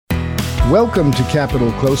Welcome to Capital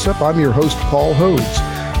Close-Up. I'm your host, Paul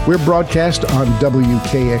Hodes. We're broadcast on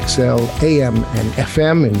WKXL AM and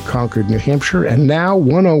FM in Concord, New Hampshire, and now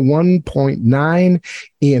 101.9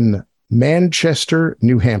 in Manchester,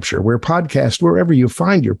 New Hampshire. We're podcast wherever you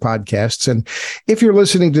find your podcasts. And if you're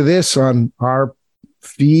listening to this on our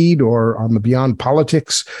feed or on the Beyond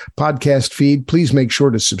Politics podcast feed, please make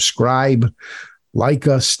sure to subscribe, like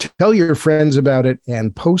us, tell your friends about it,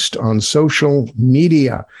 and post on social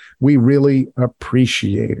media. We really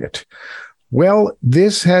appreciate it. Well,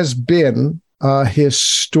 this has been a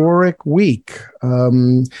historic week.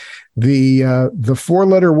 The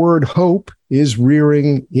four-letter word hope is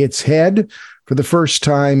rearing its head for the first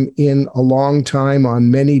time in a long time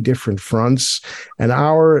on many different fronts. And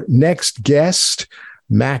our next guest,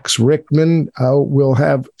 Max Richtman, will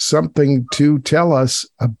have something to tell us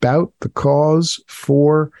about the cause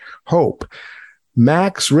for hope.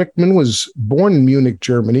 Max Richtman was born in Munich,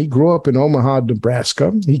 Germany, grew up in Omaha,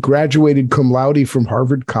 Nebraska. He graduated cum laude from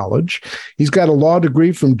Harvard College. He's got a law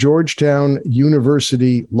degree from Georgetown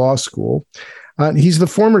University Law School. He's the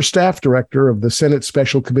former staff director of the Senate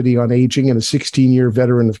Special Committee on Aging and a 16-year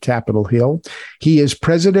veteran of Capitol Hill. He is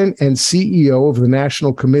president and CEO of the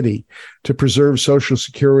National Committee to Preserve Social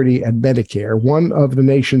Security and Medicare, one of the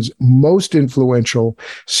nation's most influential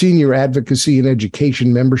senior advocacy and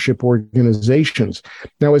education membership organizations.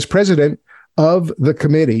 Now, as president of the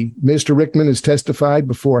committee, Mr. Richtman has testified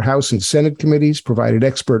before House and Senate committees, provided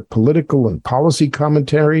expert political and policy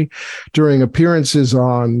commentary during appearances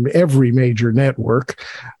on every major network.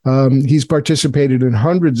 He's participated in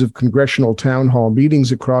hundreds of congressional town hall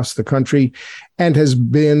meetings across the country and has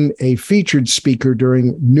been a featured speaker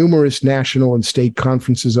during numerous national and state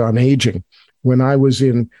conferences on aging. When I was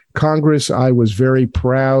in Congress, I was very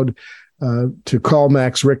proud to call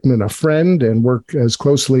Max Richtman a friend and work as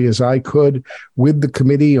closely as I could with the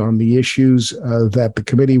committee on the issues that the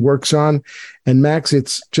committee works on. And Max,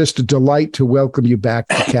 it's just a delight to welcome you back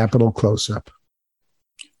to Capital Close-Up.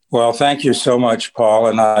 Well, thank you so much, Paul.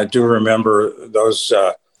 And I do remember those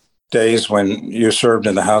days when you served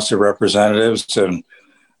in the House of Representatives, and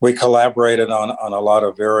we collaborated on a lot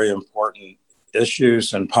of very important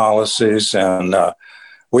issues and policies. And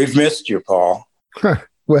we've missed you, Paul.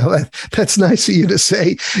 Well, that's nice of you to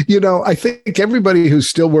say. You know, I think everybody who's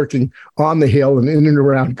still working on the Hill and in and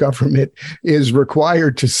around government is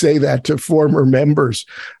required to say that to former members.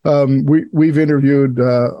 We've interviewed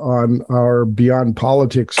on our Beyond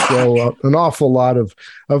Politics show an awful lot of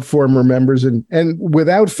former members. And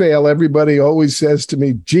without fail, everybody always says to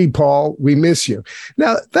me, gee, Paul, we miss you.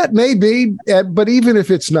 Now, that may be, but even if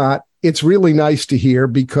it's not, it's really nice to hear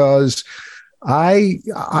because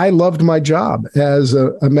I loved my job as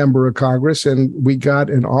a member of Congress, and we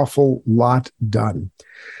got an awful lot done.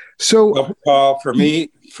 So, well, Paul, for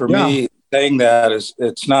me, saying that is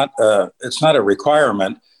it's not a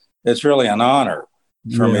requirement. It's really an honor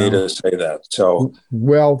for me to say that. So,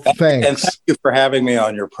 well, thanks, and thank you for having me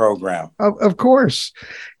on your program. Of course,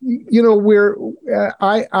 you know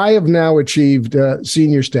I have now achieved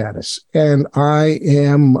senior status, and I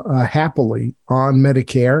am happily on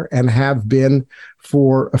Medicare and have been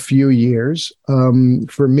for a few years.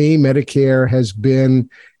 For me, Medicare has been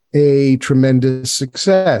a tremendous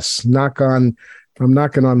success. I'm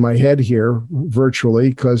knocking on my head here virtually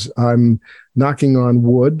because I'm knocking on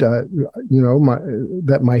wood,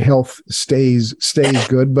 that my health stays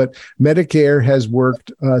good. But Medicare has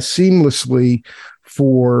worked seamlessly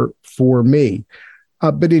for me.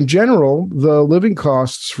 But in general, the living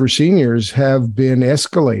costs for seniors have been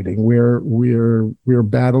escalating. We're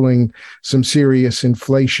battling some serious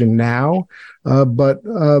inflation now, but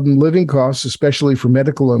living costs, especially for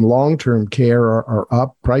medical and long-term care, are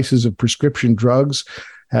up. Prices of prescription drugs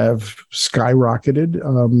have skyrocketed.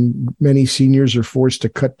 Many seniors are forced to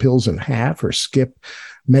cut pills in half or skip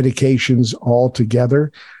medications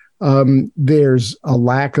altogether. There's a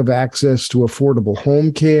lack of access to affordable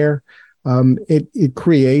home care. It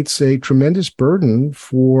creates a tremendous burden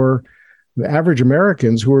for the average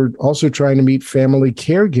Americans who are also trying to meet family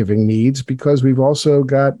caregiving needs because we've also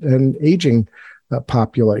got an aging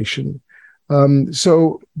population.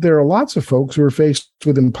 So there are lots of folks who are faced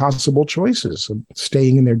with impossible choices of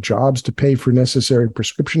staying in their jobs to pay for necessary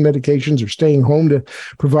prescription medications or staying home to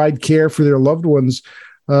provide care for their loved ones,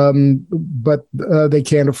 but they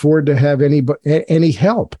can't afford to have any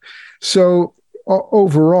help. So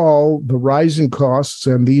overall, the rising costs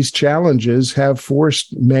and these challenges have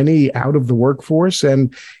forced many out of the workforce,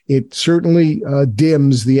 and it certainly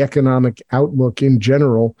dims the economic outlook in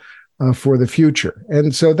general for the future.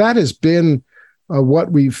 And so that has been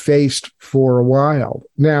what we've faced for a while.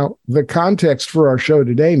 Now, the context for our show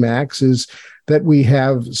today, Max, is that we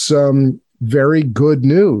have some very good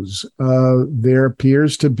news. There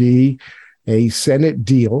appears to be a Senate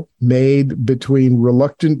deal made between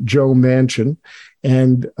reluctant Joe Manchin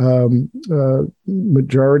and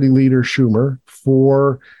Majority Leader Schumer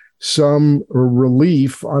for some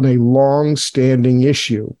relief on a long-standing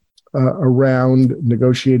issue around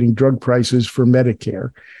negotiating drug prices for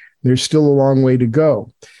Medicare. There's still a long way to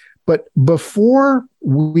go. But before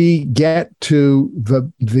we get to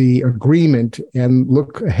the agreement and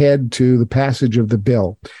look ahead to the passage of the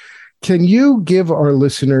bill, can you give our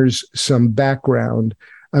listeners some background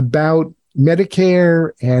about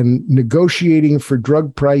Medicare and negotiating for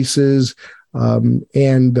drug prices and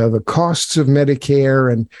the costs of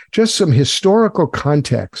Medicare, and just some historical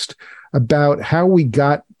context about how we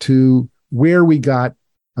got to where we got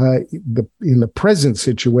in the present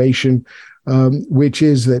situation, which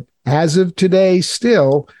is that as of today,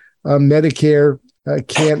 still, Medicare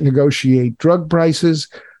can't negotiate drug prices,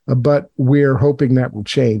 but we're hoping that will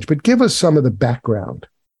change. But give us some of the background.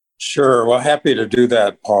 Sure. Well, happy to do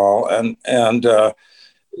that, Paul. And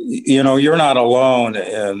you're not alone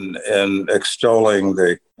in extolling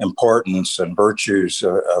the importance and virtues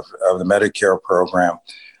of the Medicare program.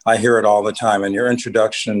 I hear it all the time. In your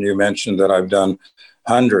introduction, you mentioned that I've done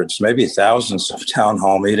hundreds, maybe thousands of town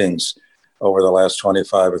hall meetings over the last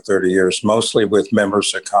 25 or 30 years, mostly with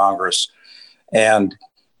members of Congress. And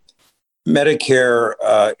Medicare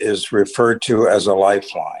is referred to as a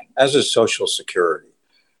lifeline, as is Social Security.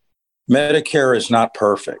 Medicare is not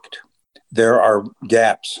perfect. There are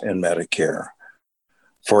gaps in Medicare.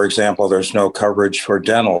 For example, there's no coverage for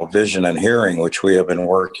dental, vision, and hearing, which we have been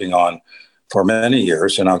working on for many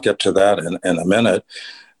years, and I'll get to that in a minute.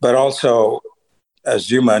 But also,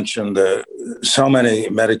 as you mentioned, so many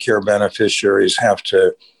Medicare beneficiaries have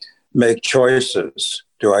to make choices.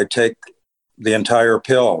 Do I take the entire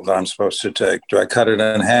pill that I'm supposed to take? Do I cut it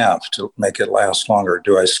in half to make it last longer?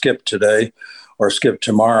 Do I skip today or skip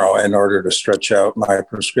tomorrow in order to stretch out my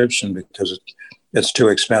prescription because it's too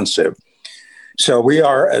expensive? So we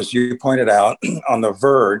are, as you pointed out, on the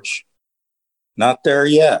verge, not there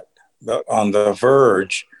yet, but on the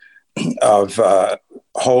verge of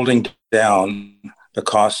holding down the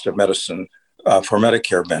cost of medicine for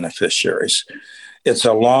Medicare beneficiaries. It's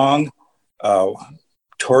a long,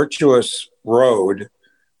 tortuous road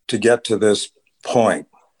to get to this point.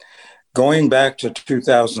 Going back to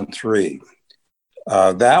 2003,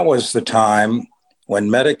 that was the time when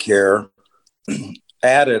Medicare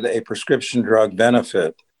added a prescription drug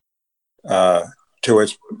benefit to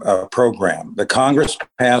its program. The Congress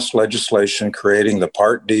passed legislation creating the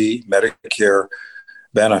Part D Medicare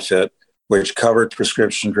benefit, which covered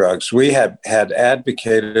prescription drugs. We had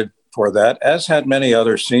advocated for that, as had many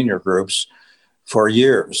other senior groups, for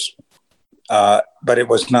years. But it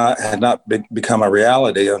had not become a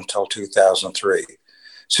reality until 2003.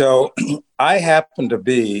 So I happened to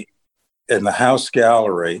be in the House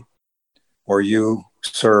gallery where you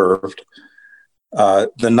served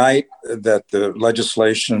the night that the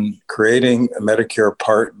legislation creating a Medicare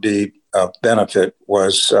Part D benefit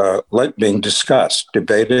was being discussed,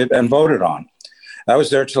 debated, and voted on. I was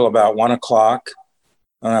there till about 1 o'clock,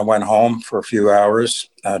 and I went home for a few hours,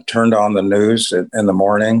 turned on the news in the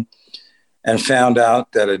morning, and found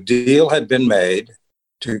out that a deal had been made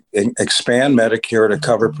to expand Medicare to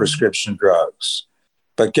cover prescription drugs.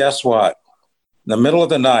 But guess what? In the middle of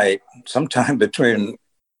the night, sometime between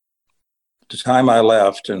the time I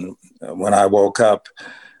left and when I woke up,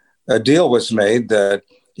 a deal was made that,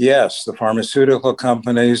 yes, the pharmaceutical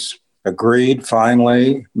companies agreed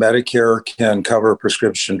finally Medicare can cover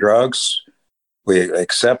prescription drugs. We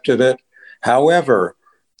accepted it. However,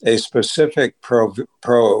 a specific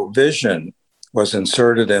provision was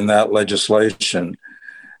inserted in that legislation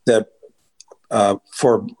that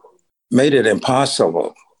made it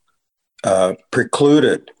impossible,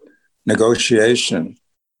 precluded negotiation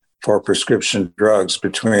for prescription drugs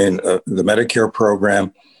between the Medicare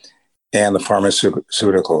program and the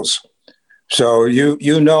pharmaceuticals. So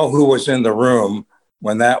you know who was in the room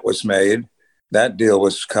when that was made. That deal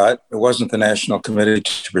was cut. It wasn't the National Committee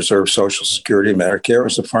to Preserve Social Security and Medicare. It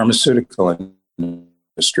was the pharmaceutical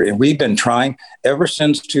industry. And we've been trying ever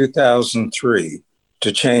since 2003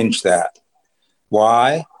 to change that.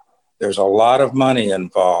 Why? There's a lot of money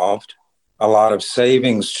involved, a lot of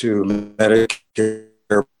savings to Medicare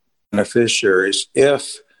beneficiaries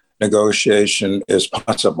if negotiation is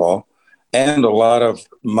possible, and a lot of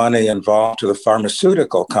money involved to the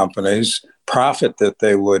pharmaceutical companies, profit that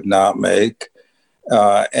they would not make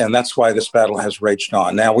And that's why this battle has raged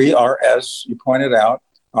on. Now, we are, as you pointed out,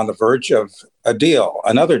 on the verge of a deal,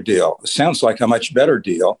 another deal. It sounds like a much better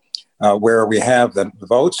deal, where we have the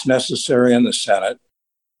votes necessary in the Senate,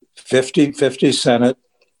 50-50 Senate.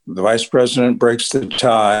 The vice president breaks the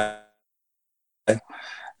tie.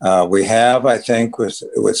 We have, I think,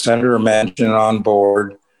 with Senator Manchin on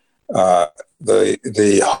board,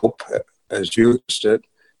 the hope, as you said,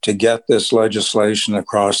 to get this legislation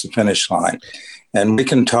across the finish line. And we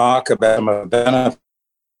can talk about the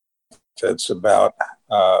benefits, about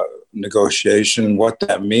negotiation, what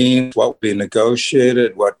that means, what would be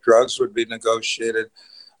negotiated, what drugs would be negotiated,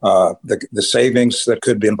 the savings that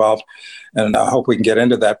could be involved. And I hope we can get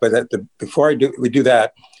into that. But before we do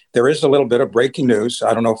that, there is a little bit of breaking news.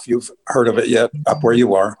 I don't know if you've heard of it yet up where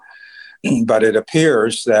you are, but it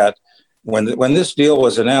appears that when this deal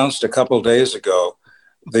was announced a couple of days ago,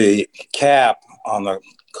 the cap on the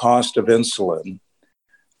cost of insulin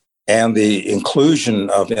and the inclusion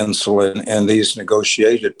of insulin in these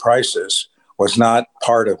negotiated prices was not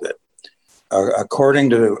part of it.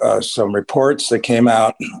 According to some reports that came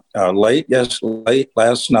out late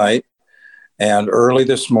last night and early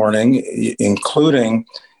this morning, including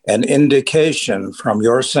an indication from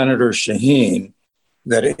your Senator Shaheen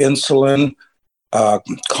that insulin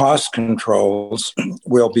cost controls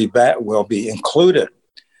will be included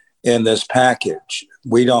in this package.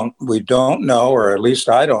 We don't know, or at least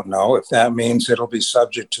I don't know, if that means it'll be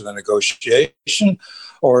subject to the negotiation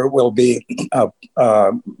or it will be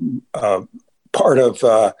part of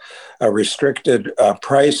a restricted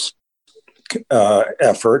price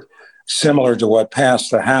effort, similar to what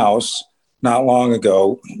passed the House not long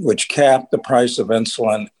ago, which capped the price of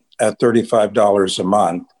insulin at $35 a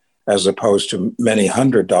month, as opposed to many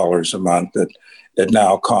 $100s a month that it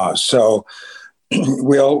now costs. So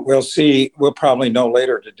we'll see. We'll probably know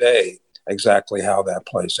later today exactly how that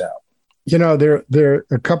plays out. You know, there are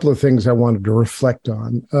a couple of things I wanted to reflect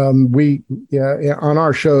on. On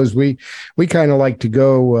our shows, we kind of like to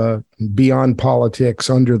go beyond politics,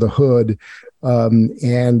 under the hood,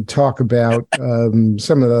 and talk about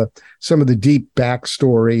some of the deep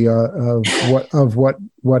backstory of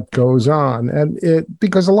what goes on, and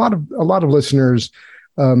because a lot of listeners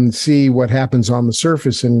see what happens on the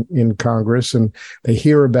surface in Congress, and they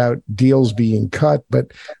hear about deals being cut,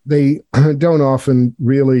 but they don't often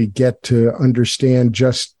really get to understand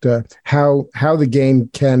just how the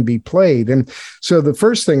game can be played. And so the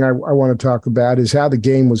first thing I want to talk about is how the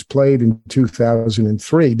game was played in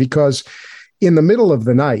 2003, because in the middle of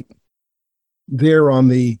the night, there on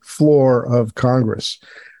the floor of Congress,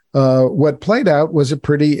 what played out was a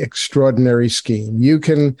pretty extraordinary scheme. You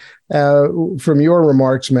can, from your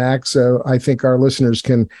remarks, Max, I think our listeners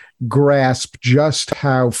can grasp just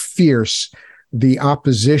how fierce the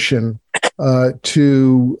opposition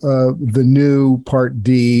to the new Part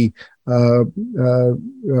D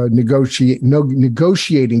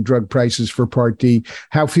negotiating drug prices for Part D,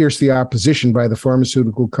 how fierce the opposition by the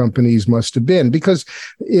pharmaceutical companies must have been. Because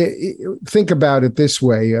think about it this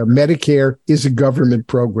way, Medicare is a government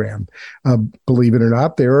program. Believe it or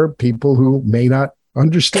not, there are people who may not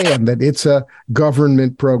understand that it's a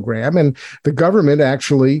government program, and the government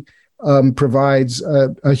actually provides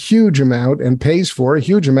a huge amount and pays for a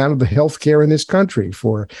huge amount of the health care in this country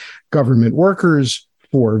for government workers,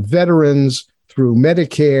 for veterans, through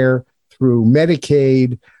Medicare, through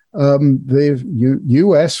Medicaid. The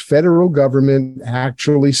U.S. federal government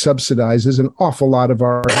actually subsidizes an awful lot of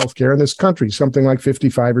our healthcare in this country, something like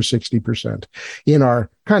 55 or 60% in our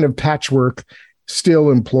kind of patchwork,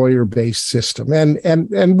 still employer-based system.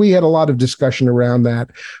 And we had a lot of discussion around that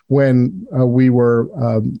when we were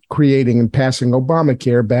creating and passing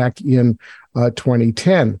Obamacare back in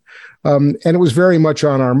 2010. And it was very much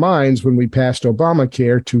on our minds when we passed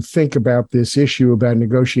Obamacare to think about this issue about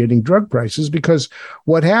negotiating drug prices, because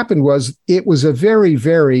what happened was it was a very,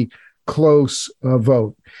 very close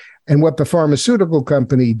vote. And what the pharmaceutical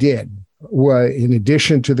company did, in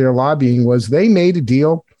addition to their lobbying, was they made a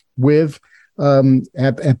deal with,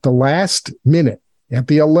 at the last minute, at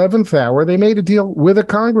the 11th hour, they made a deal with a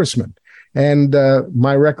congressman. And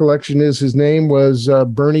my recollection is his name was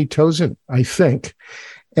Bernie Tozin, I think.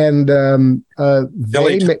 And Billy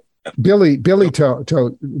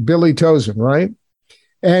Tozin, right?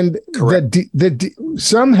 And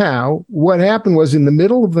somehow what happened was, in the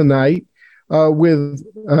middle of the night, with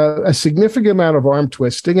a significant amount of arm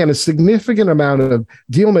twisting and a significant amount of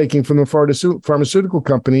deal making from the pharmaceutical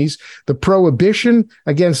companies, the prohibition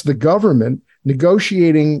against the government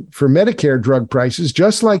negotiating for Medicare drug prices,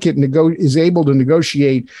 just like it is able to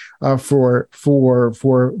negotiate for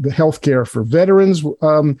the health care for veterans,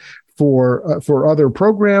 for other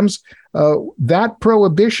programs. That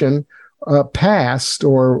prohibition passed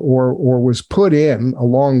or was put in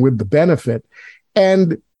along with the benefit,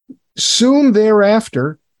 and soon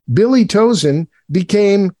thereafter, Billy Tauzin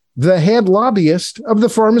became the head lobbyist of the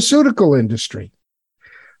pharmaceutical industry.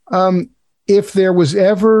 If there was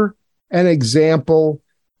ever an example,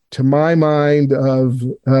 to my mind, of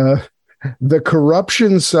the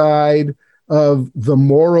corruption side of the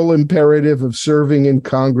moral imperative of serving in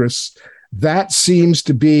Congress, that seems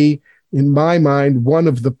to be, in my mind, one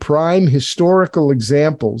of the prime historical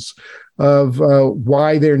examples of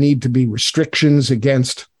why there need to be restrictions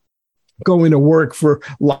against going to work for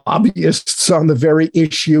lobbyists on the very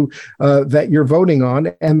issue that you're voting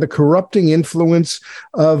on, and the corrupting influence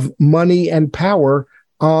of money and power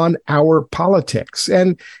on our politics.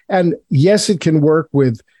 And yes, it can work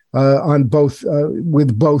with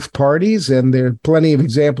both parties, and there are plenty of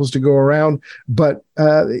examples to go around. But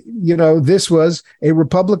this was a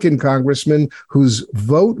Republican congressman whose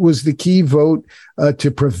vote was the key vote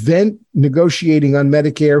to prevent negotiating on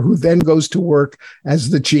Medicare, who then goes to work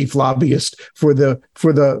as the chief lobbyist for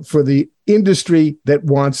the industry that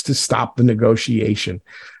wants to stop the negotiation.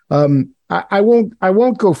 I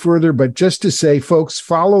won't go further, but just to say, folks,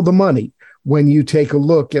 follow the money when you take a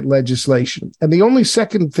look at legislation. And the only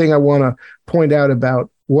second thing I want to point out about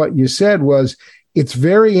what you said was, it's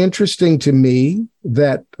very interesting to me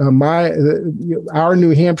that our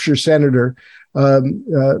New Hampshire senator,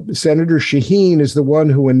 Senator Shaheen, is the one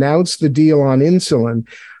who announced the deal on insulin.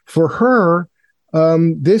 For her,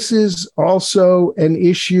 this is also an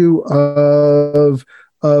issue of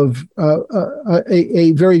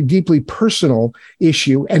a very deeply personal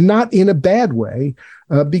issue, and not in a bad way,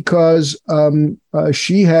 because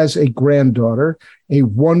she has a granddaughter, a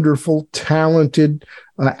wonderful, talented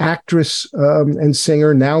actress and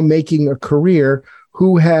singer, now making a career,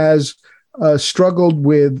 who has struggled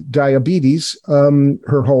with diabetes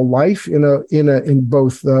her whole life in a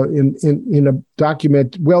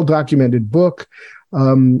well-documented book.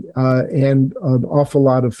 And an awful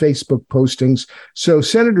lot of Facebook postings. So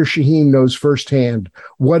Senator Shaheen knows firsthand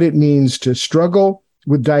what it means to struggle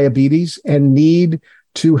with diabetes and need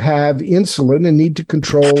to have insulin and need to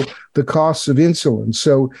control the costs of insulin.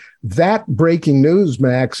 So that breaking news,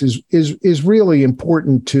 Max, is really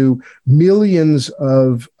important to millions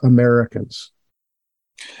of Americans.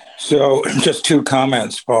 So just two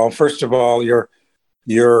comments, Paul. First of all, your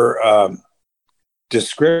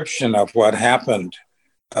description of what happened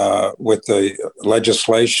with the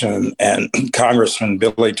legislation and Congressman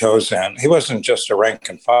Billy Tauzin. He wasn't just a rank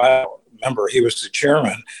and file member. He was the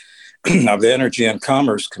chairman of the Energy and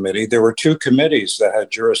Commerce Committee. There were two committees that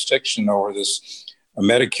had jurisdiction over this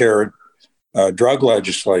Medicare drug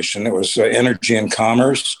legislation. It was Energy and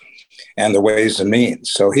Commerce and the Ways and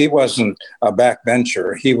Means. So he wasn't a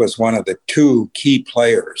backbencher. He was one of the two key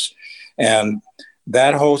players. And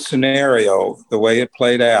that whole scenario, the way it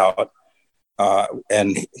played out,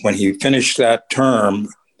 and when he finished that term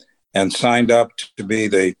and signed up to be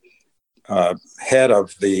the head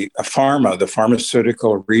of the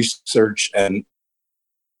Pharmaceutical Research and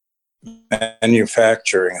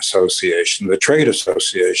Manufacturing Association, the trade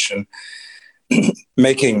association,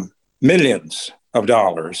 making millions of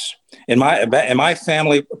dollars. In my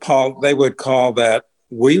family, Paul, we would call that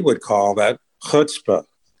chutzpah.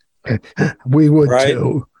 We would right?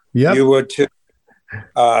 too. Yep. You would too.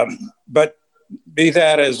 But be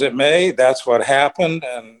that as it may, that's what happened.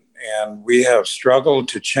 And we have struggled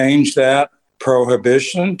to change that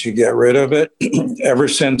prohibition, to get rid of it ever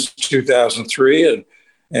since 2003.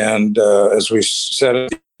 And as we said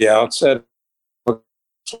at the outset, it'll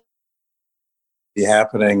be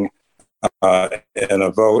happening in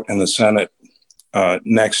a vote in the Senate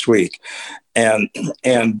next week. And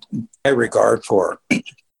I regard for her.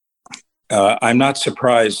 I'm not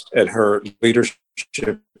surprised at her leadership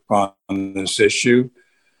on this issue.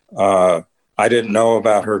 I didn't know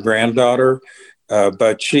about her granddaughter,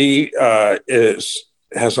 but she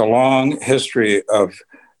has a long history of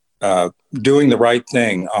doing the right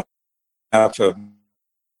thing on behalf of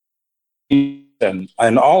and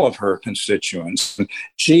all of her constituents.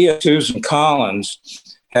 She and Susan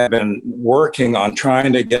Collins have been working on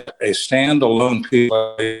trying to get a standalone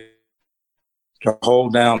PLA to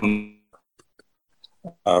hold down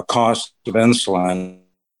cost of insulin.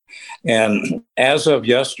 And as of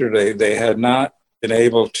yesterday, they had not been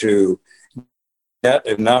able to get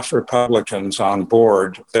enough Republicans on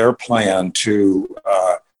board their plan to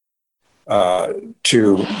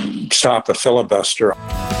stop the filibuster.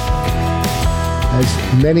 As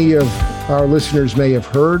many of our listeners may have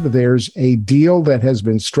heard, there's a deal that has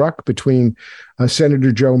been struck between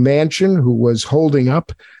Senator Joe Manchin, who was holding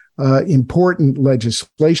up important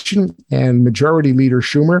legislation, and Majority Leader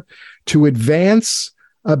Schumer to advance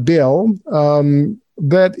a bill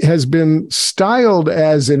that has been styled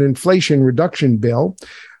as an inflation reduction bill.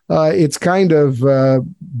 It's kind of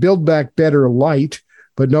Build Back Better light,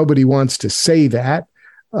 but nobody wants to say that.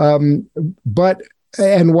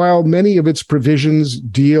 And while many of its provisions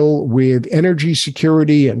deal with energy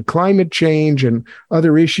security and climate change and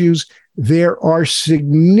other issues, there are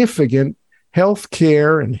significant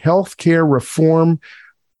healthcare and healthcare reform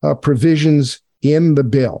provisions in the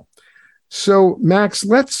bill. So, Max,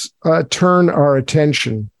 let's turn our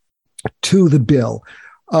attention to the bill.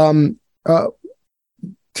 Tell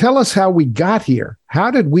us how we got here. How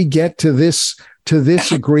did we get to this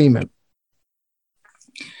agreement?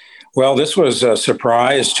 Well, this was a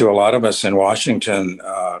surprise to a lot of us in Washington.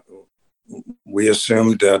 We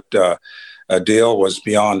assumed that a deal was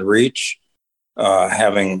beyond reach,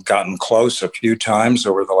 having gotten close a few times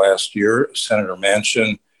over the last year. Senator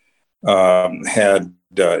Manchin had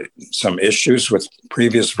some issues with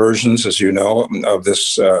previous versions, as you know, of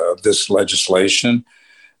this legislation,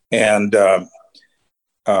 and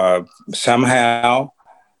somehow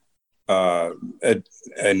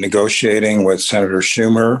negotiating with Senator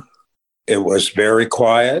Schumer, it was very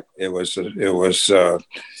quiet. It was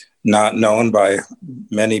not known by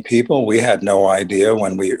many people. We had no idea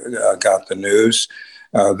when we got the news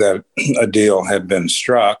that a deal had been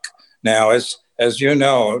struck. Now, as you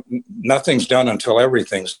know, nothing's done until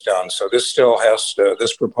everything's done. So this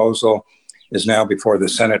proposal is now before the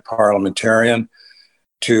Senate parliamentarian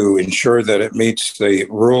to ensure that it meets the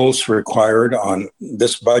rules required on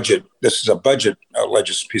this budget. This is a budget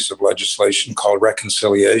piece of legislation called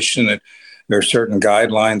reconciliation. There are certain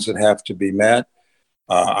guidelines that have to be met.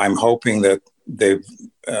 I'm hoping that the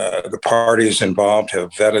parties involved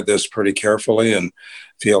have vetted this pretty carefully and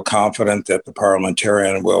feel confident that the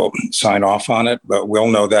parliamentarian will sign off on it, but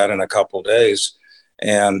we'll know that in a couple of days.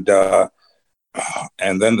 And then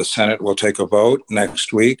the Senate will take a vote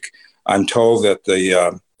next week. I'm told that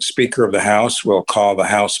the Speaker of the House will call the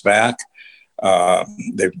House back.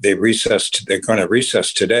 They recessed. They're going to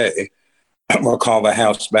recess today. We'll call the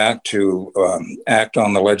House back to act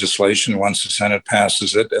on the legislation once the Senate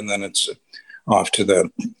passes it, and then it's off to the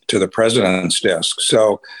president's desk.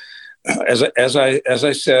 So, as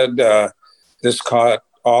I said, this caught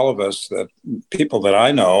all of us, the people that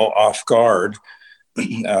I know, off guard,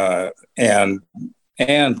 and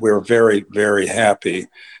we're very, very happy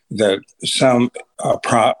that some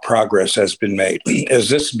progress has been made. Is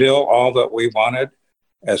this bill all that we wanted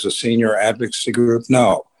as a senior advocacy group?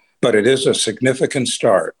 No, but it is a significant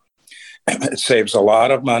start. It saves a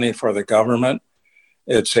lot of money for the government.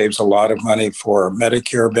 It saves a lot of money for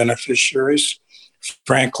Medicare beneficiaries.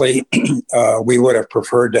 Frankly, we would have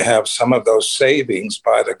preferred to have some of those savings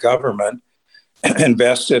by the government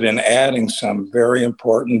invested in adding some very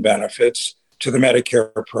important benefits to the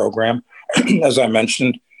Medicare program. As I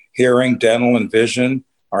mentioned, hearing, dental, and vision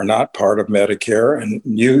are not part of Medicare. And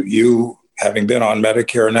you having been on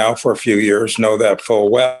Medicare now for a few years, know that full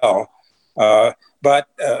well. But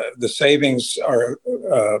the savings are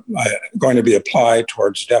going to be applied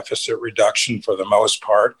towards deficit reduction for the most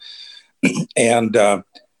part. And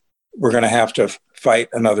we're going to have to fight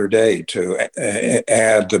another day to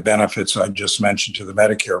add the benefits I just mentioned to the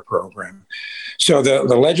Medicare program. So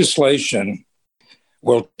the legislation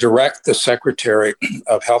will direct the Secretary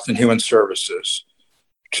of Health and Human Services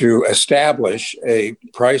to establish a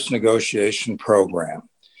price negotiation program.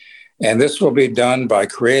 And this will be done by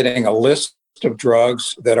creating a list of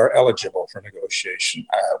drugs that are eligible for negotiation.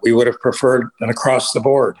 We would have preferred an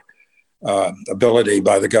across-the-board ability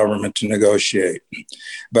by the government to negotiate,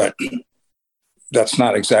 but that's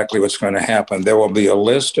not exactly what's going to happen. There will be a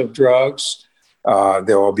list of drugs.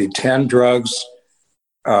 There will be 10 drugs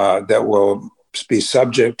that will be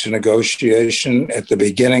subject to negotiation at the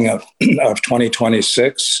beginning of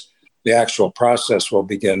 2026. The actual process will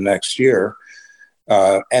begin next year.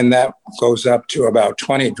 And that goes up to about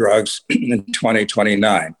 20 drugs in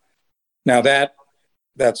 2029. Now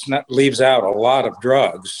that's not leaves out a lot of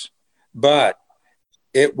drugs, but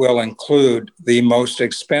it will include the most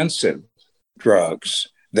expensive drugs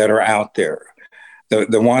that are out there,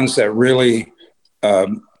 the ones that really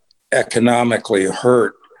economically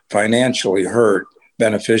hurt, financially hurt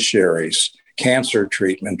beneficiaries, cancer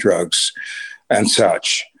treatment drugs, and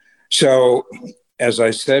such. So, as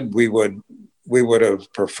I said, we would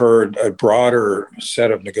have preferred a broader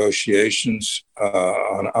set of negotiations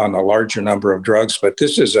on a larger number of drugs, but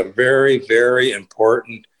this is a very, very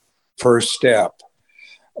important first step.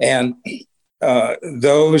 And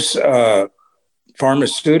those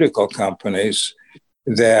pharmaceutical companies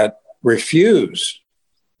that refuse,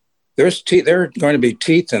 there are going to be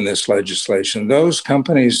teeth in this legislation. Those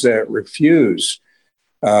companies that refuse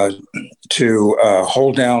to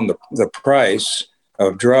hold down the price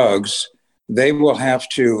of drugs, they will have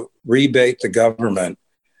to rebate the government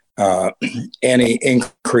any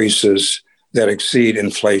increases that exceed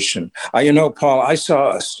inflation. Paul, I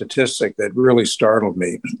saw a statistic that really startled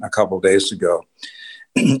me a couple of days ago.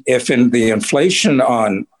 If in the inflation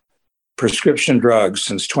on prescription drugs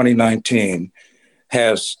since 2019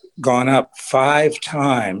 has gone up 5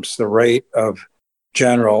 times the rate of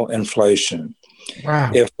general inflation.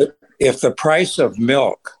 Wow. If the price of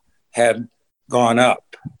milk had gone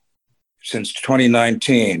up since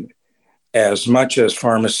 2019 as much as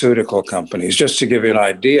pharmaceutical companies, just to give you an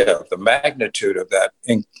idea of the magnitude of that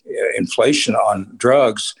inflation on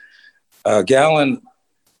drugs, a gallon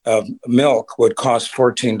of milk would cost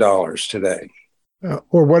 $14 today.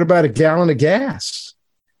 Or what about a gallon of gas?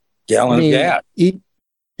 Of gas.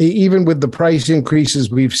 Even with the price increases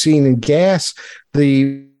we've seen in gas,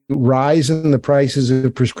 the rise in the prices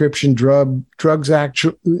of prescription drugs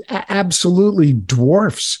actually absolutely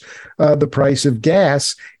dwarfs the price of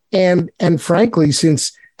gas. And frankly,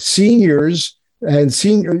 since seniors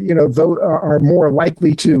are more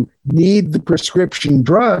likely to need the prescription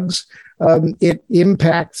drugs, it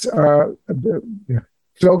impacts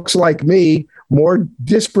folks like me more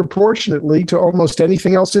disproportionately to almost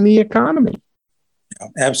anything else in the economy.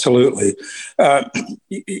 Absolutely. There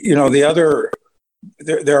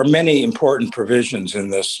are many important provisions in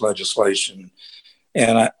this legislation,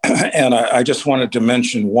 and I just wanted to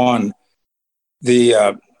mention one: the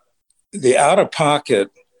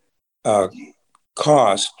out-of-pocket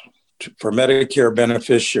cost for Medicare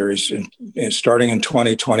beneficiaries starting in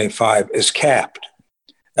 2025 is capped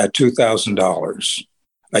at $2,000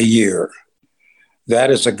 a year.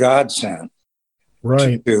 That is a godsend,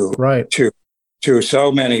 right? To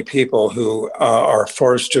so many people who are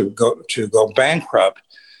forced to go bankrupt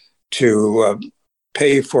to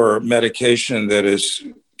pay for medication that is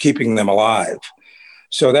keeping them alive.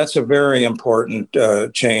 So that's a very important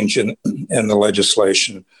change in the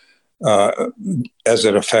legislation as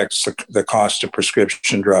it affects the cost of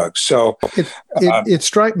prescription drugs. So it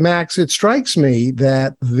strikes me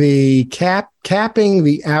that the capping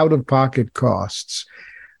the out-of-pocket costs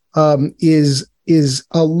is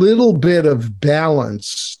a little bit of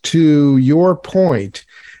balance to your point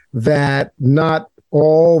that not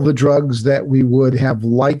all the drugs that we would have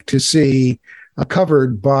liked to see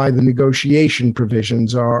covered by the negotiation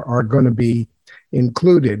provisions are going to be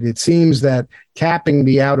included. It seems that capping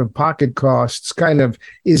the out-of-pocket costs kind of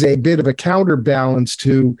is a bit of a counterbalance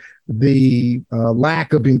to the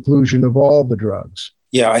lack of inclusion of all the drugs.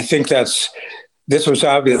 Yeah, I think this was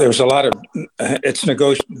obvious. There was a lot of it's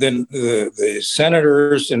negotiated. Then the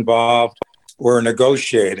senators involved were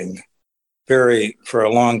negotiating for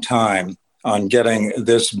a long time on getting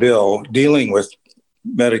this bill dealing with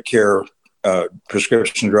Medicare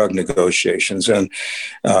prescription drug negotiations. And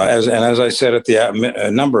as I said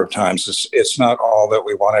a number of times, it's not all that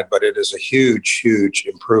we wanted, but it is a huge, huge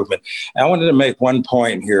improvement. I wanted to make one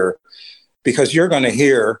point here, because you're going to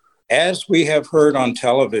hear, as we have heard on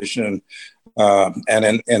television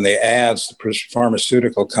and in the ads the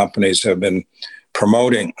pharmaceutical companies have been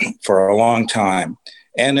promoting for a long time,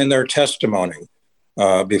 and in their testimony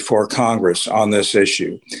before Congress on this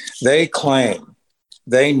issue, they claim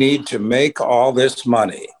they need to make all this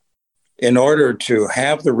money in order to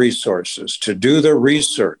have the resources to do the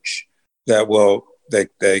research that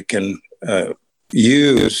they can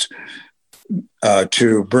use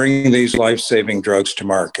to bring these life-saving drugs to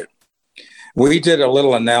market. We did a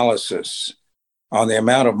little analysis on the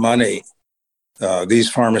amount of money these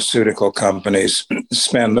pharmaceutical companies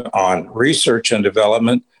spend on research and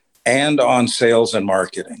development and on sales and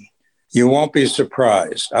marketing. You won't be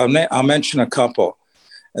surprised. I'll mention a couple.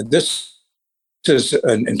 This is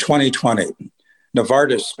in 2020.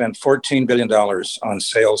 Novartis spent $14 billion on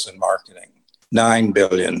sales and marketing, $9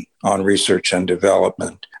 billion on research and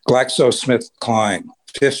development. GlaxoSmithKline,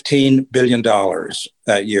 $15 billion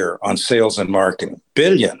that year on sales and marketing,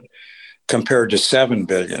 billion compared to $7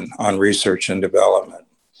 billion on research and development.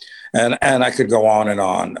 And I could go on and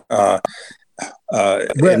on.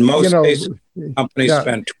 In most cases, companies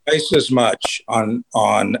spend twice as much on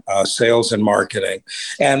sales and marketing.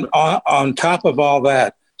 And on top of all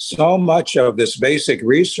that, so much of this basic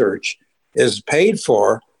research is paid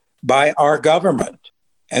for by our government.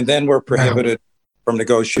 And then we're prohibited from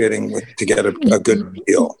negotiating to get a good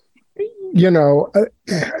deal. you know,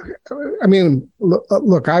 I mean,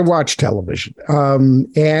 look, I watch television,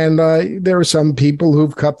 and there are some people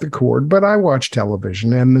who've cut the cord, but I watch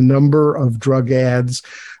television, and the number of drug ads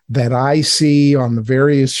that I see on the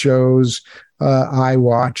various shows I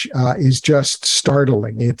watch is just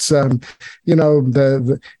startling. It's you know,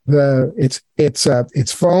 it's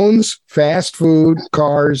phones, fast food,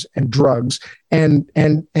 cars, and drugs, and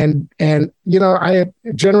you know, I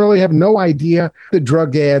generally have no idea the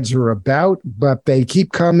drug ads are about, but they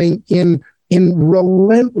keep coming in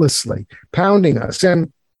relentlessly, pounding us.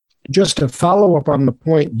 And just to follow up on the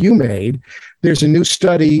point you made, there's a new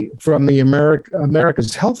study from the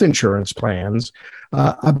America's health insurance plans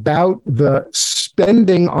about the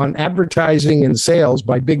spending on advertising and sales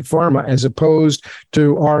by big pharma as opposed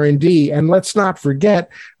to R&D. And let's not forget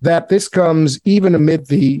that this comes even amid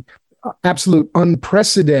the absolute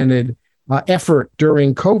unprecedented effort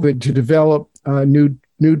during COVID to develop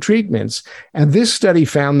new treatments. And this study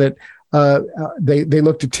found that they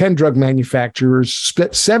looked at 10 drug manufacturers.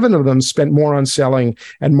 7 of them spent more on selling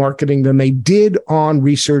and marketing than they did on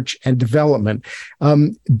research and development,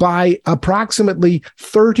 by approximately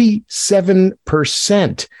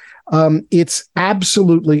 37%. It's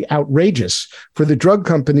absolutely outrageous for the drug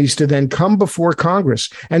companies to then come before Congress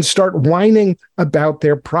and start whining about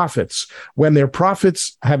their profits when their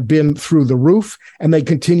profits have been through the roof, and they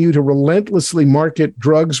continue to relentlessly market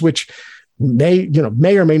drugs which may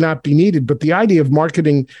or may not be needed. But the idea of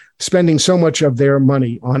spending so much of their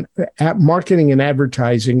money on marketing and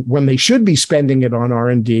advertising when they should be spending it on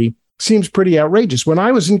R&D seems pretty outrageous. When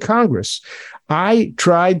I was in Congress, I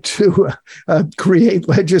tried to create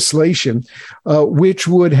legislation which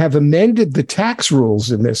would have amended the tax rules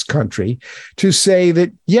in this country to say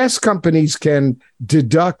that, yes, companies can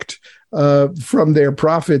deduct from their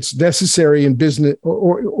profits necessary and business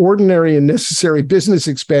or ordinary and necessary business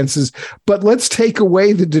expenses, but let's take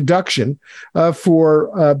away the deduction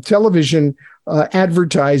for television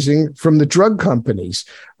advertising from the drug companies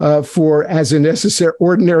for as a necessary,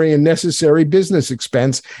 ordinary and necessary business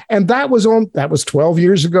expense. And that was 12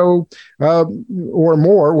 years ago or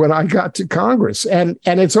more when I got to Congress, and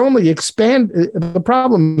it's only expanded. The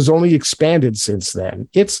problem has only expanded since then.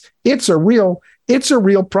 It's a real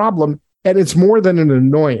problem, and it's more than an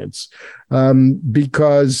annoyance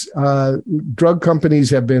because drug companies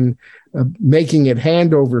have been making it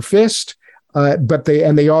hand over fist. But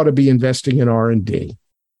they ought to be investing in R&D.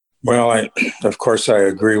 Well, of course, I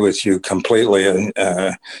agree with you completely.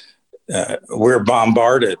 We're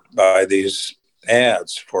bombarded by these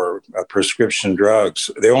ads for prescription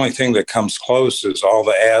drugs. The only thing that comes close is all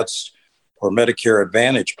the ads for Medicare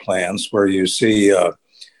Advantage plans, where you see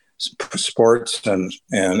sports and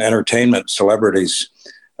entertainment celebrities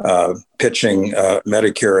pitching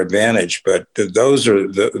Medicare Advantage. But those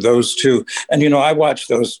are those two. And, I watch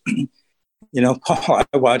those. Paul,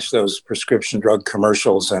 I watch those prescription drug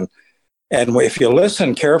commercials, and if you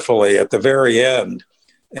listen carefully at the very end,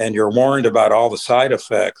 and you're warned about all the side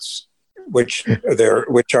effects, which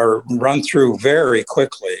are run through very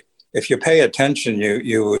quickly, if you pay attention,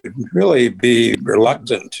 you would really be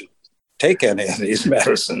reluctant to take any of these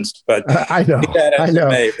medicines. But I know.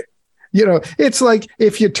 It's like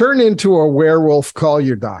if you turn into a werewolf, call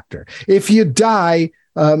your doctor. If you die,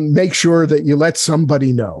 make sure that you let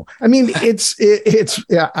somebody know. I mean, it's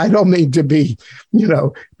I don't mean to be,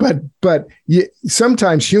 but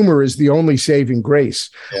sometimes humor is the only saving grace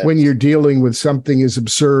when you're dealing with something as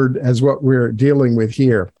absurd as what we're dealing with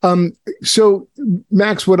here. So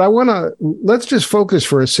Max, let's just focus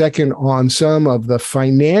for a second on some of the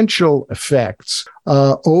financial effects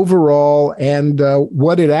overall, and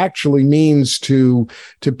what it actually means to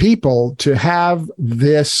people to have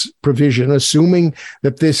this provision, assuming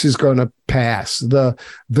that this is going to pass. The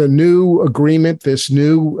new agreement, this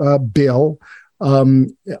new bill,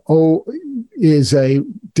 is a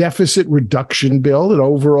deficit reduction bill. It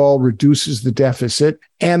overall reduces the deficit,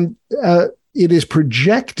 and it is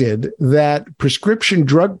projected that prescription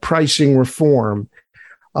drug pricing reform,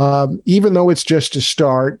 even though it's just a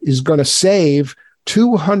start, is going to save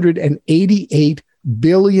 $288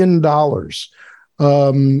 billion.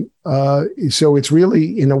 So it's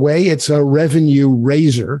really, in a way, it's a revenue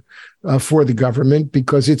raiser for the government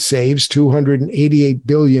because it saves $288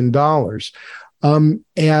 billion.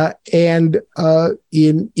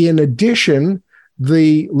 In addition,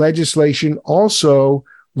 the legislation also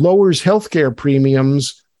lowers healthcare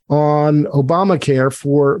premiums on Obamacare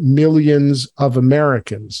for millions of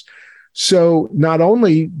Americans. So not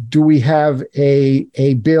only do we have a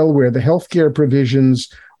bill where the healthcare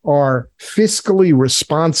provisions are fiscally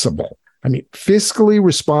responsible, I mean, fiscally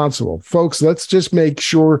responsible. Folks, let's just make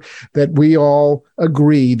sure that we all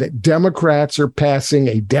agree that Democrats are passing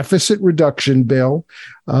a deficit reduction bill.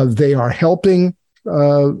 They are helping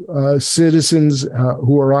citizens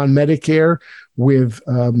who are on Medicare with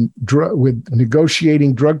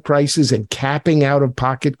negotiating drug prices and capping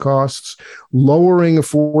out-of-pocket costs, lowering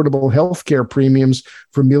affordable health care premiums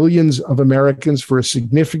for millions of Americans for a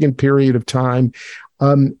significant period of time.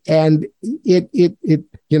 And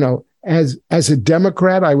as a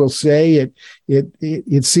Democrat, I will say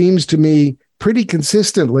it seems to me pretty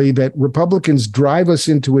consistently that Republicans drive us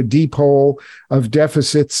into a deep hole of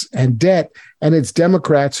deficits and debt, and it's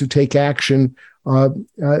Democrats who take action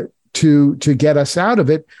to get us out of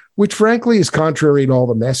it, which frankly is contrary to all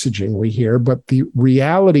the messaging we hear. But the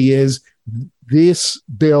reality is this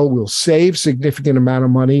bill will save significant amount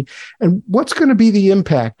of money. And what's going to be the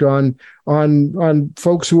impact on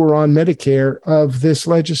folks who are on Medicare of this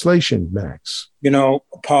legislation, Max? You know,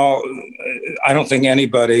 Paul, I don't think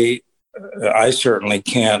anybody, I certainly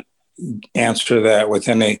can't answer that with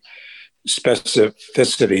any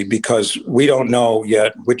specificity because we don't know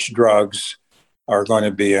yet which drugs are going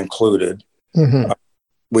to be included. Mm-hmm.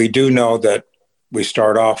 We do know that we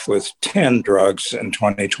start off with 10 drugs in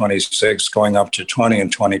 2026, going up to 20 in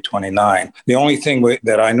 2029. The only thing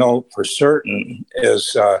that I know for certain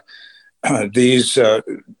is these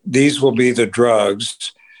will be the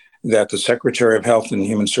drugs that the Secretary of Health and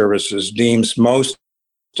Human Services deems most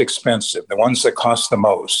expensive, the ones that cost the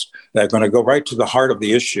most. They're going to go right to the heart of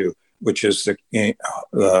the issue, which is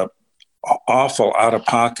the awful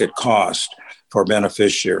out-of-pocket cost for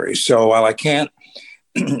beneficiaries. So while I can't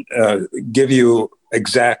give you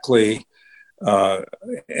exactly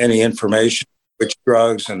any information which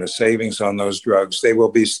drugs and the savings on those drugs, they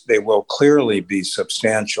will clearly be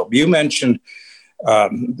substantial. You mentioned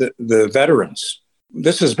the veterans.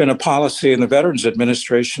 This has been a policy in the Veterans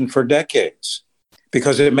Administration for decades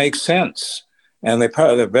because it makes sense. And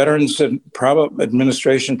the Veterans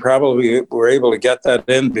Administration probably were able to get that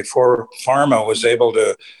in before pharma was able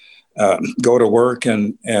to go to work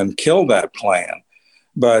and kill that plan.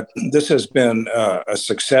 But this has been a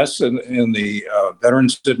success in the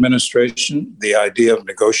Veterans Administration, the idea of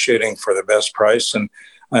negotiating for the best price. And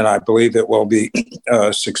I believe it will be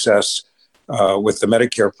a success with the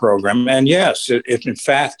Medicare program. And yes, if in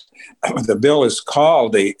fact, the bill is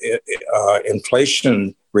called the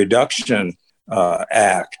Inflation Reduction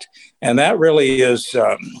Act. And that really is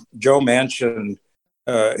Joe Manchin,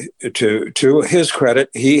 to his credit,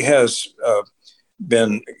 he has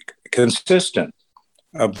been consistent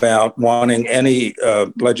about wanting any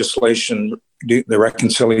legislation, the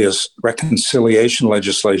reconciliation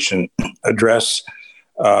legislation, address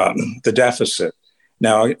the deficit.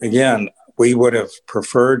 Now, again, we would have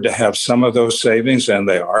preferred to have some of those savings, and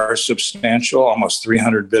they are substantial, almost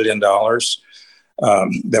 $300 billion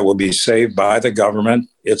that will be saved by the government.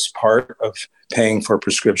 It's part of paying for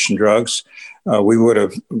prescription drugs. We would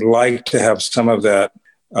have liked to have some of that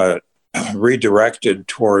redirected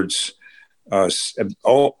towards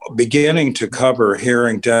beginning to cover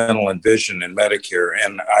hearing, dental, and vision in Medicare.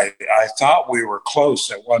 And I thought we were close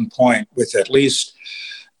at one point with at least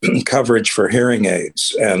coverage for hearing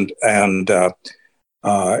aids and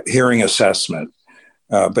hearing assessment.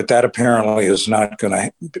 But that apparently is not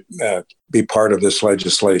going to be part of this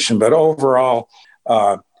legislation. But overall,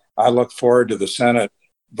 I look forward to the Senate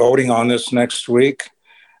voting on this next week,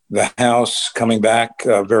 the House coming back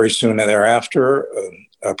very soon thereafter,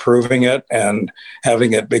 approving it and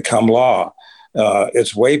having it become law.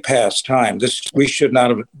 It's way past time. We should not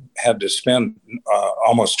have had to spend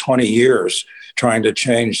almost 20 years trying to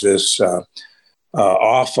change this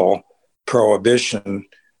awful prohibition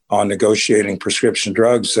on negotiating prescription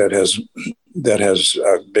drugs that has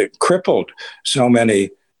crippled so many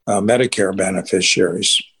Medicare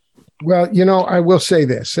beneficiaries. Well, I will say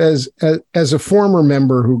this as a former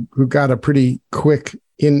member who got a pretty quick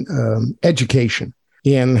education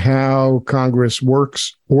in how Congress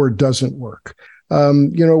works or doesn't work.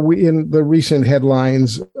 We, in the recent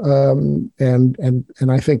headlines, and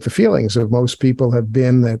I think the feelings of most people have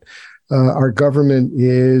been that our government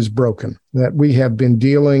is broken, that we have been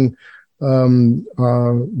dealing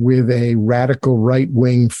with a radical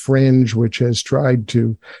right-wing fringe which has tried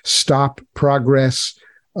to stop progress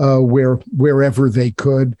wherever they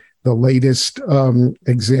could. The latest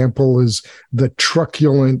example is the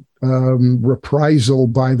truculent reprisal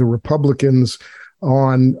by the Republicans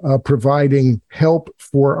on providing help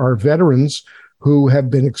for our veterans who have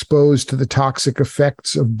been exposed to the toxic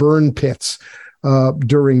effects of burn pits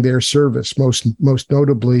during their service, most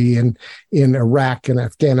notably in Iraq and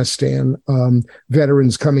Afghanistan.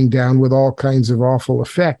 Veterans coming down with all kinds of awful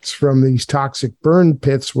effects from these toxic burn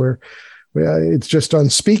pits where it's just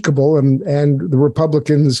unspeakable. And the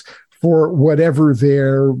Republicans, for whatever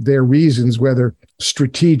their reasons, whether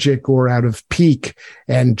strategic or out of pique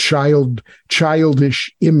and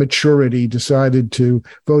childish immaturity, decided to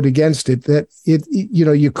vote against it. That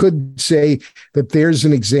you could say that there's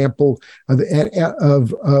an example of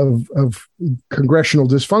congressional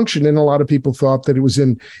dysfunction, and a lot of people thought that it was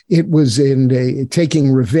in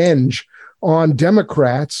taking revenge on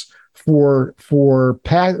Democrats for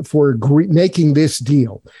making this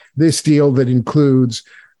deal that includes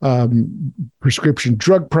prescription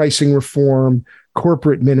drug pricing reform,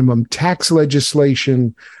 corporate minimum tax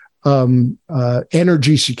legislation,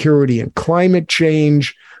 energy security and climate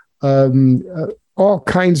change, all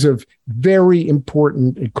kinds of very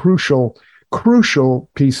important and crucial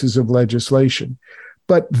pieces of legislation.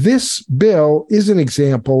 But this bill is an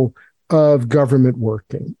example of government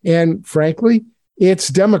working. And frankly, it's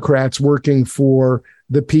Democrats working for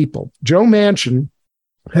the people. Joe Manchin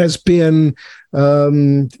has been,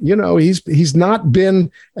 he's not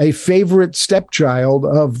been a favorite stepchild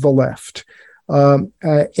of the left.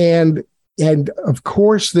 And of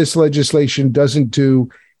course, this legislation doesn't do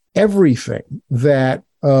everything that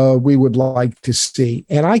we would like to see.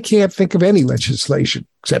 And I can't think of any legislation,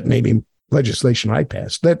 except maybe legislation I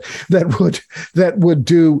passed, that would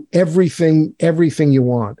do everything you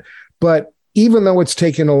want. But even though it's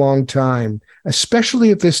taken a long time,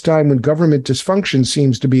 especially at this time when government dysfunction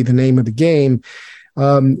seems to be the name of the game,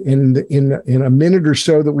 in a minute or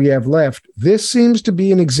so that we have left, this seems to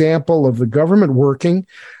be an example of the government working,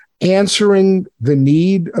 answering the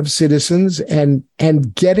need of citizens, and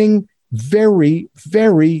getting very,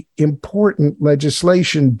 very important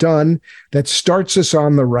legislation done that starts us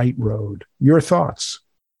on the right road. Your thoughts?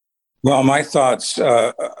 Well, my thoughts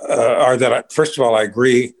are that, first of all, I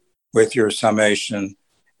agree with your summation.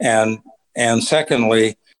 And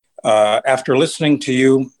secondly, after listening to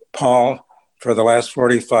you, Paul, for the last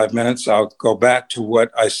 45 minutes, I'll go back to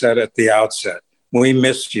what I said at the outset. We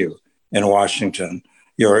missed you in Washington.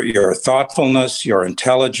 Your thoughtfulness, your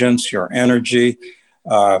intelligence, your energy.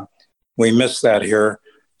 We miss that here.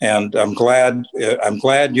 And I'm glad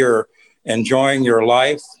you're enjoying your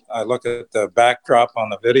life. I look at the backdrop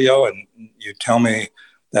on the video and you tell me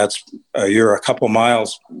that's you're a couple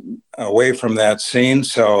miles away from that scene.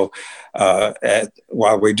 So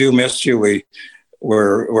while we do miss you,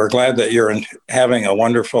 we're glad that you're having a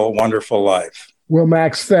wonderful, wonderful life. Well,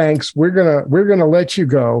 Max, thanks. We're gonna let you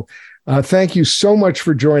go. Thank you so much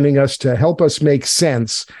for joining us to help us make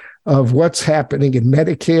sense of what's happening in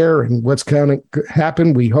Medicare and what's going to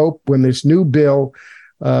happen, we hope, when this new bill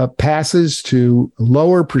passes to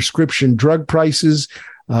lower prescription drug prices,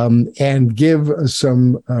 and give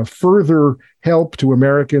some further help to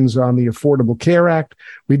Americans on the Affordable Care Act.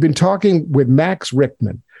 We've been talking with Max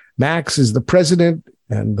Rickman. Max is the president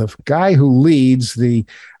and the guy who leads the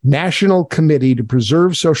National Committee to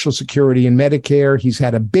Preserve Social Security and Medicare. He's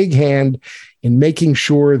had a big hand in making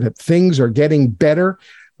sure that things are getting better.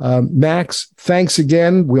 Max, thanks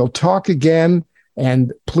again. We'll talk again,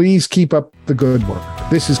 and please keep up the good work.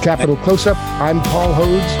 This is Capitol Close-Up. I'm Paul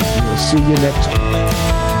Hodes. We'll see you next week.